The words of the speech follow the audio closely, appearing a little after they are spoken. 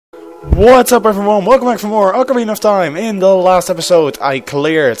What's up everyone, welcome back for more Ocarina of Time. In the last episode I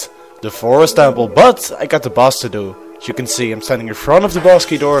cleared the forest temple, but I got the boss to do. As you can see, I'm standing in front of the boss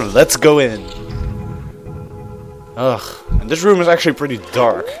key door, let's go in. Ugh, and this room is actually pretty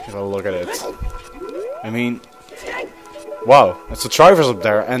dark, if I look at it. I mean, wow, it's the drivers up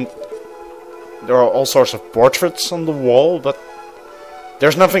there, and there are all sorts of portraits on the wall, but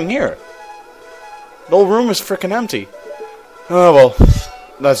there's nothing here. The whole room is freaking empty. Oh well.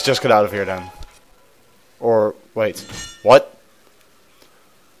 Let's just get out of here then. Or, wait, what?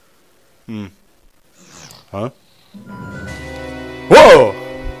 Huh? Whoa!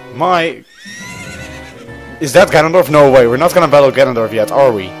 Is that Ganondorf? No way, we're not gonna battle Ganondorf yet,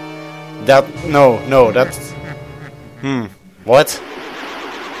 are we? No, that's... what?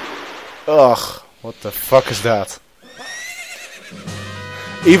 Ugh, what the fuck is that?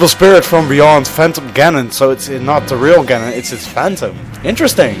 Evil spirit from beyond, Phantom Ganon, so it's not the real Ganon, it's its phantom.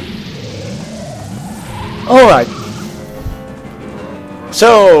 Interesting. Alright.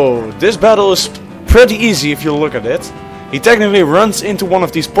 So, this battle is pretty easy if you look at it. He technically runs into one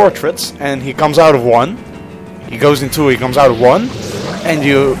of these portraits, and he comes out of one. He goes into, he comes out of one. And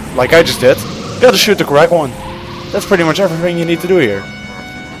you, like I just did, gotta shoot the correct one. That's pretty much everything you need to do here.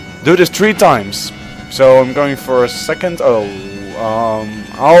 Do this 3 times. So, I'm going for a second,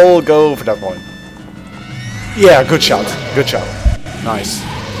 I'll go for that one. Yeah, good shot. Good shot. Nice.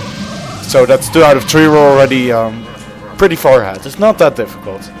 So that's 2 out of 3. We're already pretty far ahead. It's not that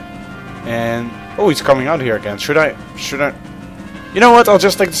difficult. And oh, he's coming out here again. Should I? You know what? I'll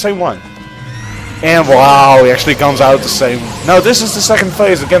just take the same one. And wow, he actually comes out the same. Now this is the second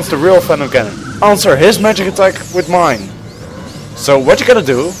phase against the real Phantom Ganon. Answer his magic attack with mine. So what you gotta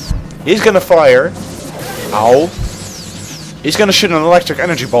do? He's gonna fire. Ow. He's gonna shoot an electric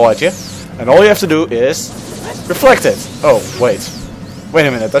energy ball at you, and all you have to do is reflect it. Oh, wait a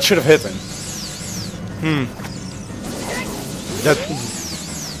minute, that should have hit him.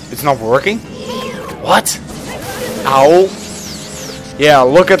 It's not working? What? Ow. Yeah,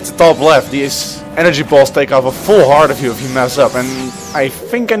 look at the top left, these energy balls take off a full heart of you if you mess up, and I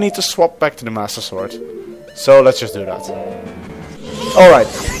think I need to swap back to the Master Sword. So let's just do that. Alright,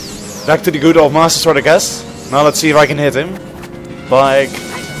 back to the good old Master Sword I guess. Now let's see if I can hit him. Like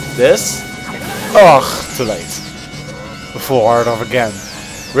this. Ugh, too late. The full heart off again.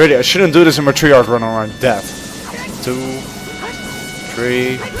 Really, I shouldn't do this in my 3-heart run or I'm dead. 2,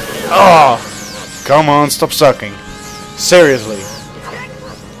 3. Oh, come on, stop sucking. Seriously.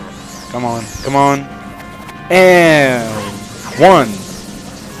 Come on, come on. And 1,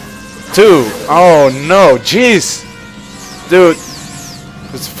 2. Oh no, jeez. Dude,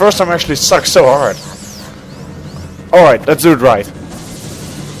 it's the first time I actually sucked so hard. Alright, let's do it right.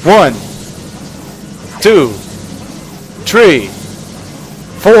 1, 2, 3,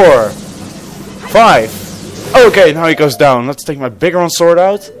 4, 5. Okay, now he goes down. Let's take my bigger sword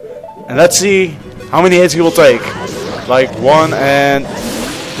out. And let's see how many hits he will take. Like 1 and...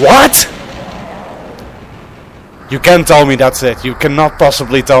 What?! You can't tell me that's it. You cannot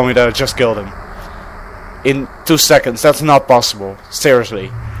possibly tell me that I just killed him. In 2 seconds. That's not possible.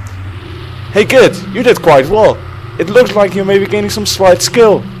 Seriously. Hey kid, you did quite well. It looks like you may be gaining some slight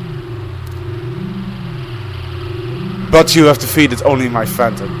skill. But you have defeated only my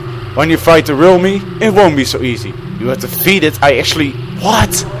phantom. When you fight the real me, it won't be so easy. You have defeated, I actually...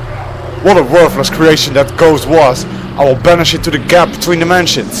 What? What a worthless creation that ghost was. I will banish it to the gap between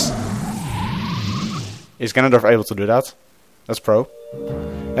dimensions. Is Ganondorf able to do that? That's pro.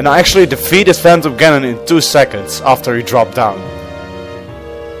 And I actually defeated Phantom Ganon in 2 seconds after he dropped down.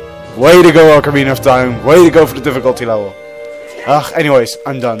 Way to go, Ocarina of Time. Way to go for the difficulty level. Ugh, anyways,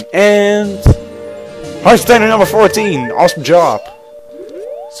 I'm done. And... Hard standing number 14. Awesome job.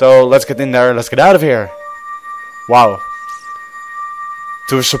 So, let's get in there. Let's get out of here. Wow.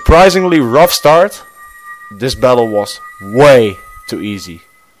 To a surprisingly rough start, this battle was way too easy.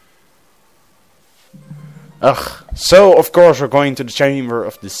 Ugh. So, of course, we're going to the Chamber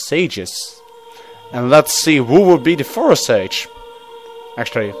of the Sages. And let's see who would be the Forest Sage.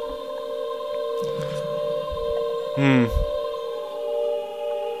 Actually...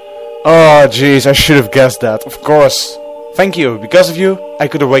 Oh jeez, I should have guessed that. Of course. Thank you. Because of you, I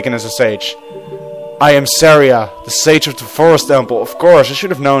could awaken as a sage. I am Saria, the sage of the Forest Temple. Of course, I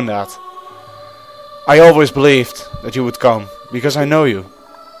should have known that. I always believed that you would come, because I know you.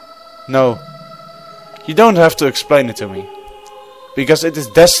 No. You don't have to explain it to me. Because it is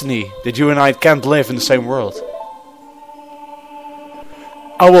destiny that you and I can't live in the same world.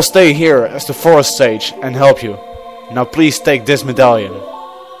 I will stay here as the Forest Sage and help you. Now please take this medallion.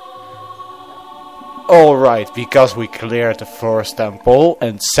 Alright, because we cleared the forest temple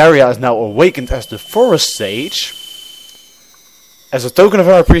and Saria is now awakened as the forest sage, as a token of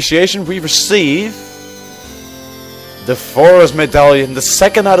our appreciation we receive the forest medallion, the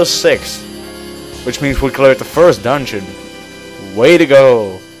 2nd out of 6, which means we cleared the first dungeon. Way to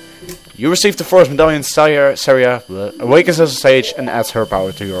go! You received the forest medallion. Saria awakens as a sage and adds her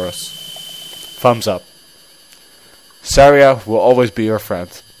power to yours. Thumbs up. Saria will always be your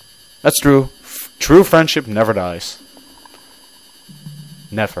friend. That's true. True friendship never dies.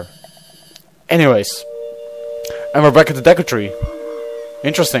 Never. Anyways. And we're back at the Deku Tree.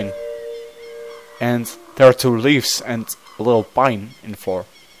 Interesting. And there are 2 leaves and a little pine in the floor.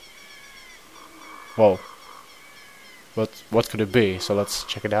 Whoa. What could it be? So let's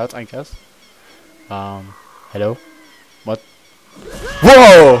check it out, I guess. Hello? What?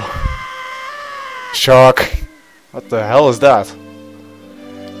 Whoa! Shock. What the hell is that?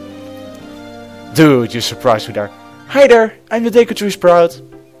 Dude, you surprised me there. Hi there, I'm the Deku Tree Sprout.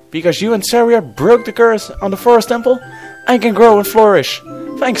 Because you and Saria broke the curse on the forest temple, I can grow and flourish.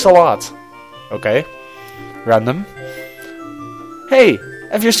 Thanks a lot. Okay. Random. Hey,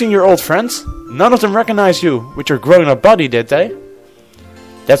 have you seen your old friends? None of them recognize you with your grown-up body, did they?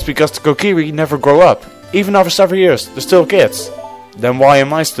 That's because the Kokiri never grow up. Even after several years, they're still kids. Then why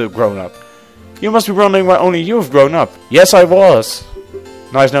am I still grown up? You must be wondering why only you have grown up. Yes, I was.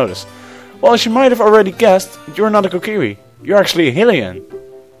 Nice notice. Well, as you might have already guessed, you're not a Kokiri. You're actually a Hylian.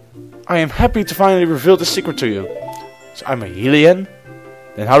 I am happy to finally reveal this secret to you. So I'm a Hylian?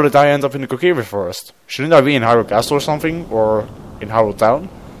 Then how did I end up in the Kokiri forest? Shouldn't I be in Hyrule Castle or something? Or in Hyrule Town?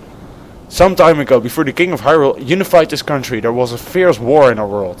 Some time ago, before the King of Hyrule unified this country, there was a fierce war in our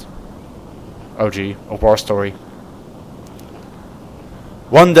world. Oh gee, a war story.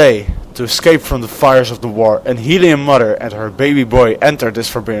 One day, to escape from the fires of the war, an Hylian mother and her baby boy entered this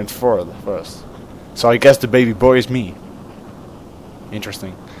forbidden forest. So I guess the baby boy is me.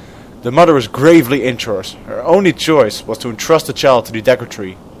 Interesting. The mother was gravely injured. Her only choice was to entrust the child to the Deku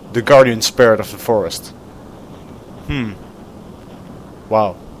Tree, the guardian spirit of the forest.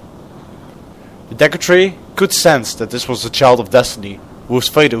 Wow. The Deku Tree could sense that this was a child of destiny, whose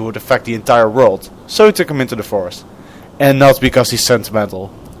fate would affect the entire world, so he took him into the forest. And not because he's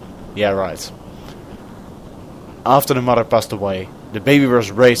sentimental. Yeah, right. After the mother passed away, the baby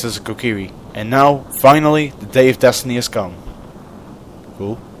was raised as a Kokiri, and now, finally, the day of destiny has come.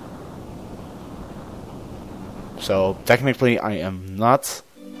 Cool. So, technically, I am not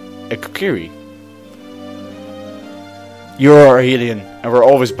a Kokiri. You are a Hylian, and we're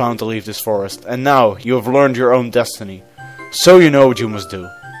always bound to leave this forest, and now you have learned your own destiny. So you know what you must do.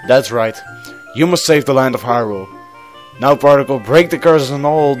 That's right, you must save the land of Hyrule. Now Particle, break the curses on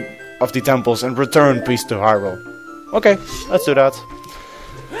all of the temples and return peace to Hyrule. Okay, let's do that.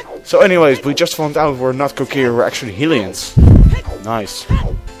 So anyways, we just found out we're not Kokiri, we're actually Hylians. Nice.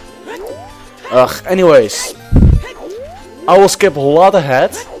 Anyways, I will skip a lot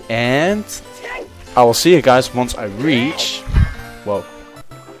ahead, and I will see you guys once I reach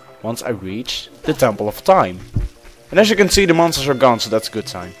the Temple of Time. And as you can see, the monsters are gone, so that's a good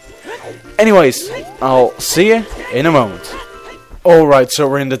sign. Anyways, I'll see you in a moment. Alright, so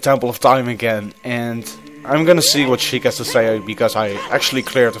we're in the Temple of Time again, and I'm gonna see what Sheik has to say, because I actually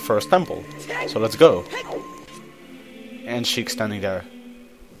cleared the first temple. So let's go. And Sheik's standing there.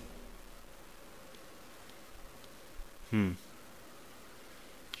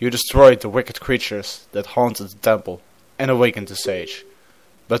 You destroyed the wicked creatures that haunted the temple and awakened the sage.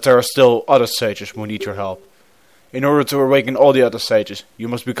 But there are still other sages who need your help. In order to awaken all the other sages, you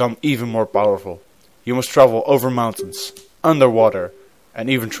must become even more powerful. You must travel over mountains, underwater, and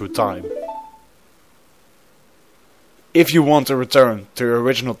even through time. If you want to return to your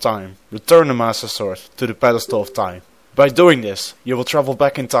original time, return the Master Sword to the pedestal of time. By doing this, you will travel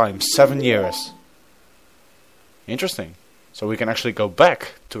back in time 7 years. Interesting. So we can actually go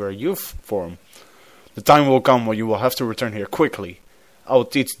back to our youth form. The time will come when you will have to return here quickly. I will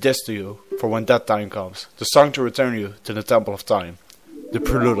teach this to you for when that time comes. The song to return you to the Temple of Time. The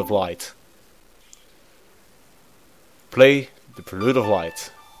Prelude of Light. Play the Prelude of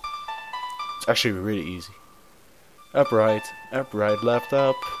Light. It's actually really easy. Up, right, left,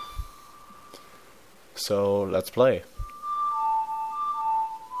 up. So let's play.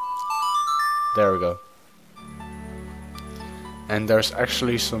 There we go. And there's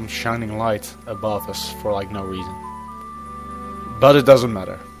actually some shining light above us for like no reason. But it doesn't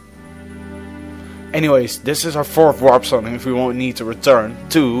matter. Anyways, this is our 4th warp zone, and if we won't need to return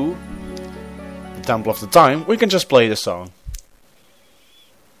to the Temple of the Time, we can just play the song.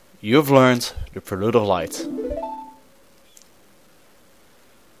 You've learned the Prelude of Light.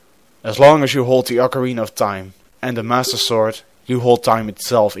 As long as you hold the Ocarina of Time and the Master Sword, you hold time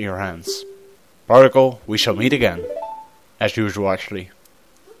itself in your hands. Particle, we shall meet again. As usual, actually.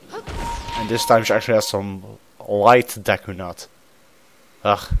 And this time she actually has some light Deku Nut.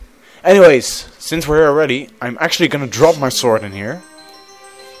 Ugh. Anyways, since we're here already, I'm actually gonna drop my sword in here.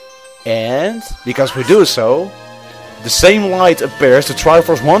 And, because we do so, the same light appears, the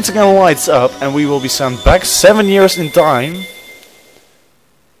Triforce once again lights up, and we will be sent back 7 years in time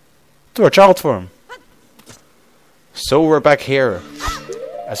to our child form. So we're back here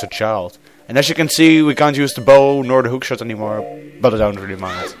as a child. And as you can see, we can't use the bow nor the hookshot anymore, but I don't really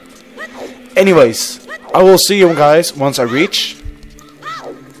mind. Anyways, I will see you guys once I reach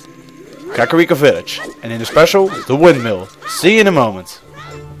Kakariko Village. And in the special, the windmill. See you in a moment.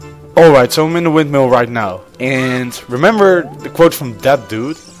 Alright, so I'm in the windmill right now. And remember the quote from that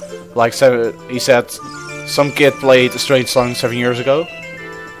dude? Like, he said, some kid played a strange song 7 years ago.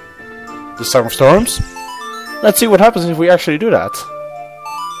 The Song of Storms. Let's see what happens if we actually do that.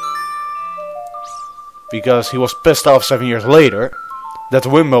 Because he was pissed off 7 years later that the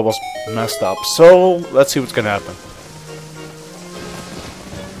windmill was messed up. So, let's see what's gonna happen.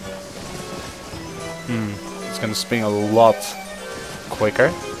 It's gonna spin a lot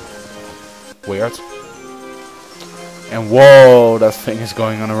quicker. Weird. And whoa, that thing is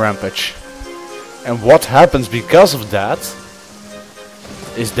going on a rampage. And what happens because of that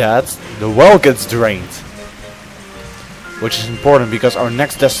is that the well gets drained. Which is important because our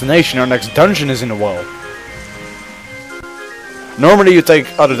next destination, our next dungeon is in the well. Normally you take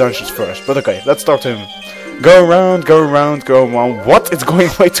other dungeons first, but okay, let's talk to him. Go around, go around, go around. What? It's going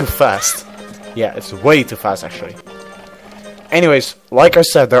way too fast. Yeah, it's way too fast actually. Anyways, like I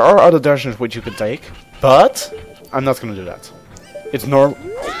said, there are other dungeons which you can take, but I'm not gonna do that. It's normal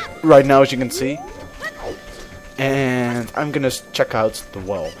right now, as you can see. And I'm gonna check out the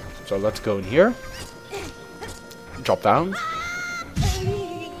well. So let's go in here. Drop down.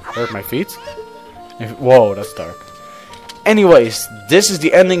 Hurt my feet. Whoa, that's dark. Anyways, this is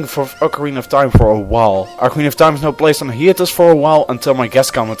the ending for Ocarina of Time for a while. Ocarina of Time is now placed on hiatus for a while until my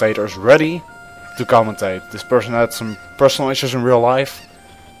guest commentator is ready to commentate. This person had some personal issues in real life,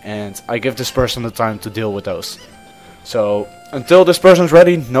 and I give this person the time to deal with those. So, until this person's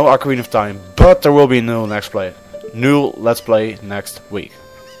ready, no Ocarina of Time. But there will be a new Let's Play next week.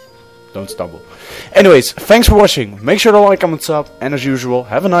 Don't stumble. Anyways, thanks for watching. Make sure to like, comment, sub, and as usual,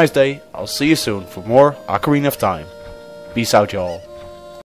 have a nice day. I'll see you soon for more Ocarina of Time. Peace out, y'all.